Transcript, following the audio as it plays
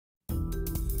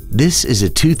This is a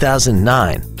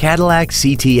 2009 Cadillac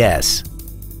CTS.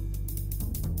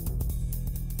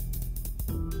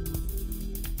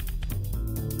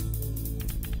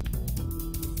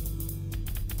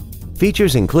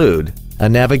 Features include a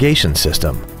navigation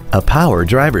system, a power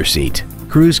driver's seat,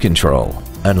 cruise control,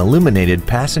 an illuminated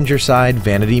passenger side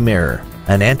vanity mirror,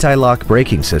 an anti-lock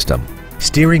braking system,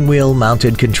 steering wheel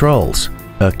mounted controls,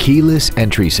 a keyless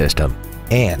entry system,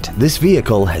 and this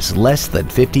vehicle has less than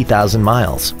 50,000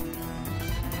 miles.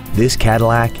 This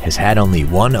Cadillac has had only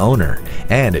one owner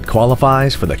and it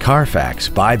qualifies for the Carfax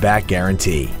buyback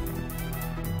guarantee.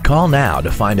 Call now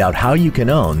to find out how you can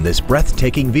own this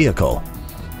breathtaking vehicle.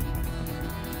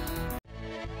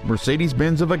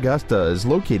 Mercedes-Benz of Augusta is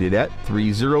located at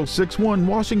 3061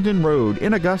 Washington Road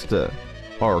in Augusta.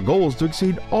 Our goal is to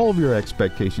exceed all of your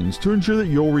expectations to ensure that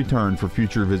you'll return for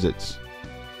future visits.